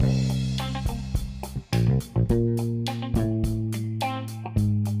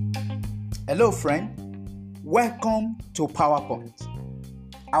Hello, friend. Welcome to PowerPoint.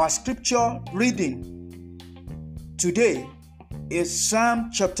 Our scripture reading today is Psalm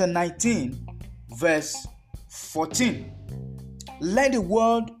chapter 19, verse 14. Let the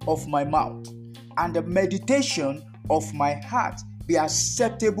word of my mouth and the meditation of my heart be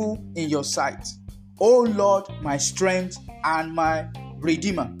acceptable in your sight, O Lord, my strength and my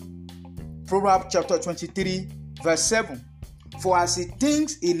redeemer. Proverbs chapter 23, verse 7. For as he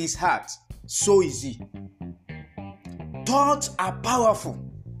thinks in his heart, so is he. Thoughts are powerful.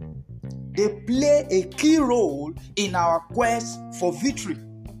 They play a key role in our quest for victory.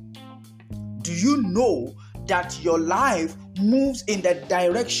 Do you know that your life moves in the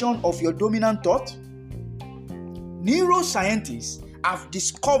direction of your dominant thought? Neuroscientists have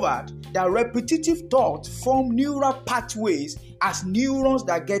discovered that repetitive thoughts form neural pathways as neurons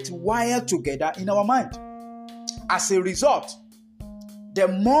that get wired together in our mind. As a result, the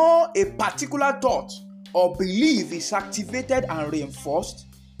more a particular thought or belief is activated and reinforced,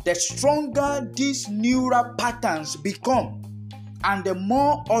 the stronger these neural patterns become, and the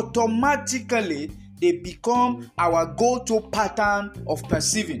more automatically they become our go-to pattern of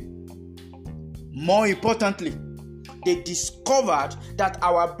perceiving. More importantly, they discovered that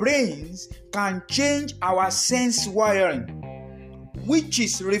our brains can change our sense wiring, which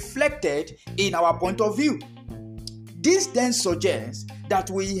is reflected in our point of view. This then suggests that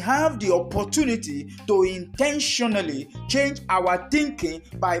we have the opportunity to intentionally change our thinking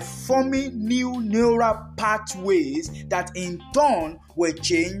by forming new neural pathways that in turn will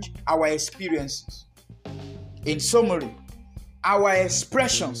change our experiences. In summary, our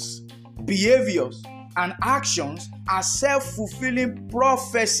expressions, behaviors, and actions are self-fulfilling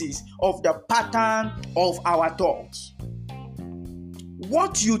prophecies of the pattern of our thoughts.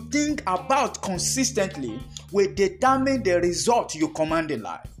 What you think about consistently will determine the result you command in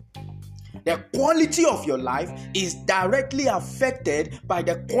life. The quality of your life is directly affected by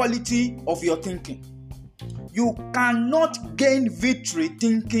the quality of your thinking. You cannot gain victory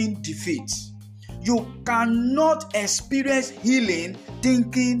thinking defeat. You cannot experience healing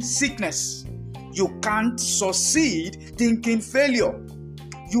thinking sickness. You can't succeed thinking failure.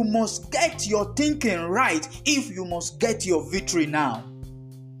 You must get your thinking right if you must get your victory now.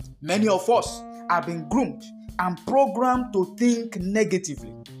 Many of us have been groomed and programmed to think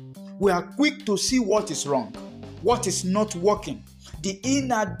negatively. We are quick to see what is wrong, what is not working, the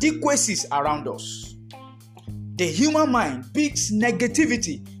inadequacies around us. The human mind picks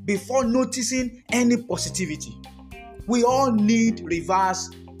negativity before noticing any positivity. We all need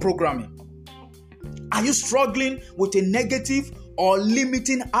reverse programming. Are you struggling with a negative or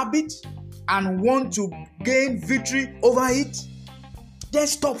limiting habit and want to gain victory over it? Then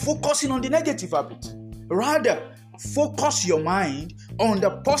stop focusing on the negative habit. Rather, focus your mind on the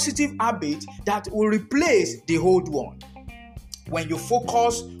positive habit that will replace the old one. When you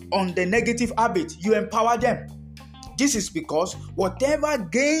focus on the negative habit, you empower them. This is because whatever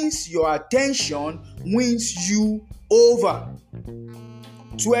gains your attention wins you over.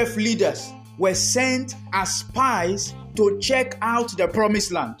 12 leaders were sent as spies to check out the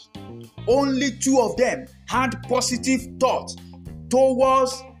promised land. Only 2 of them had positive thoughts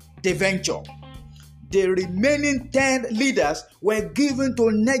towards the venture. The remaining 10 leaders were given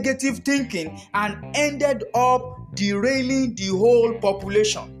to negative thinking and ended up derailing the whole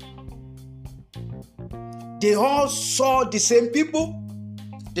population. They all saw the same people,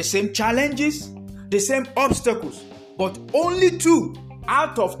 the same challenges, the same obstacles, but only 2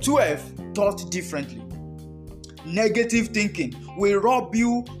 out of 12 thought differently. Negative thinking will rob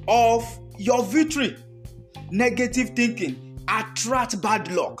you of your victory. Negative thinking attracts bad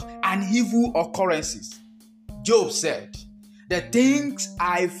luck and evil occurrences. Job said, "The things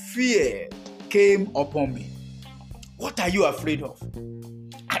I feared came upon me." What are you afraid of?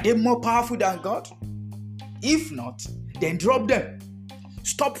 Are they more powerful than God? If not, then drop them.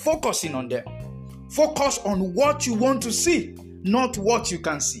 Stop focusing on them. Focus on what you want to see, not what you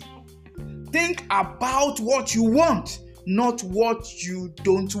can see. Think about what you want, not what you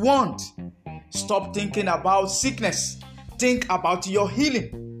don't want. Stop thinking about sickness. Think about your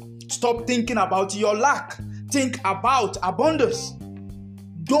healing. Stop thinking about your lack. Think about abundance.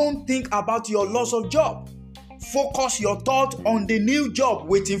 Don't think about your loss of job. Focus your thought on the new job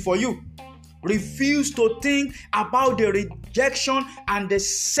waiting for you. Refuse to think about the rejection and the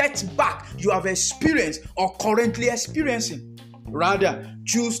setback you have experienced or currently experiencing. Rather,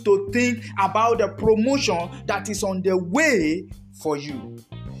 choose to think about the promotion that is on the way for you.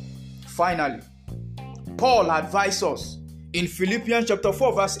 Finally, Paul advises us in Philippians chapter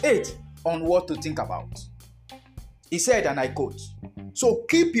 4 verse 8 on what to think about. He said, and I quote, So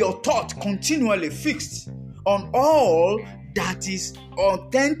keep your thought continually fixed on all that is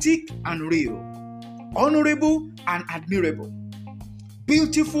authentic and real, honorable and admirable,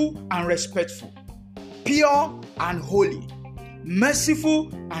 beautiful and respectful, pure and holy, merciful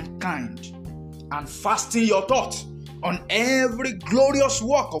and kind, and fasten your thought on every glorious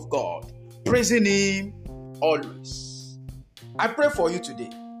work of God, praising Him always. I pray for you today,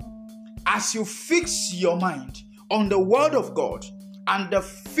 as you fix your mind on the Word of God and the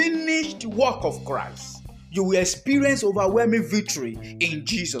finished work of Christ, you will experience overwhelming victory in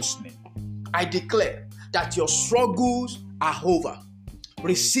Jesus' name. I declare that your struggles are over.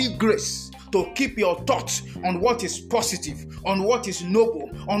 Receive grace to keep your thoughts on what is positive, on what is noble,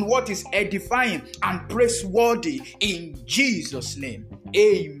 on what is edifying and praiseworthy in Jesus' name.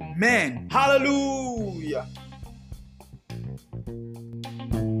 Amen. Hallelujah.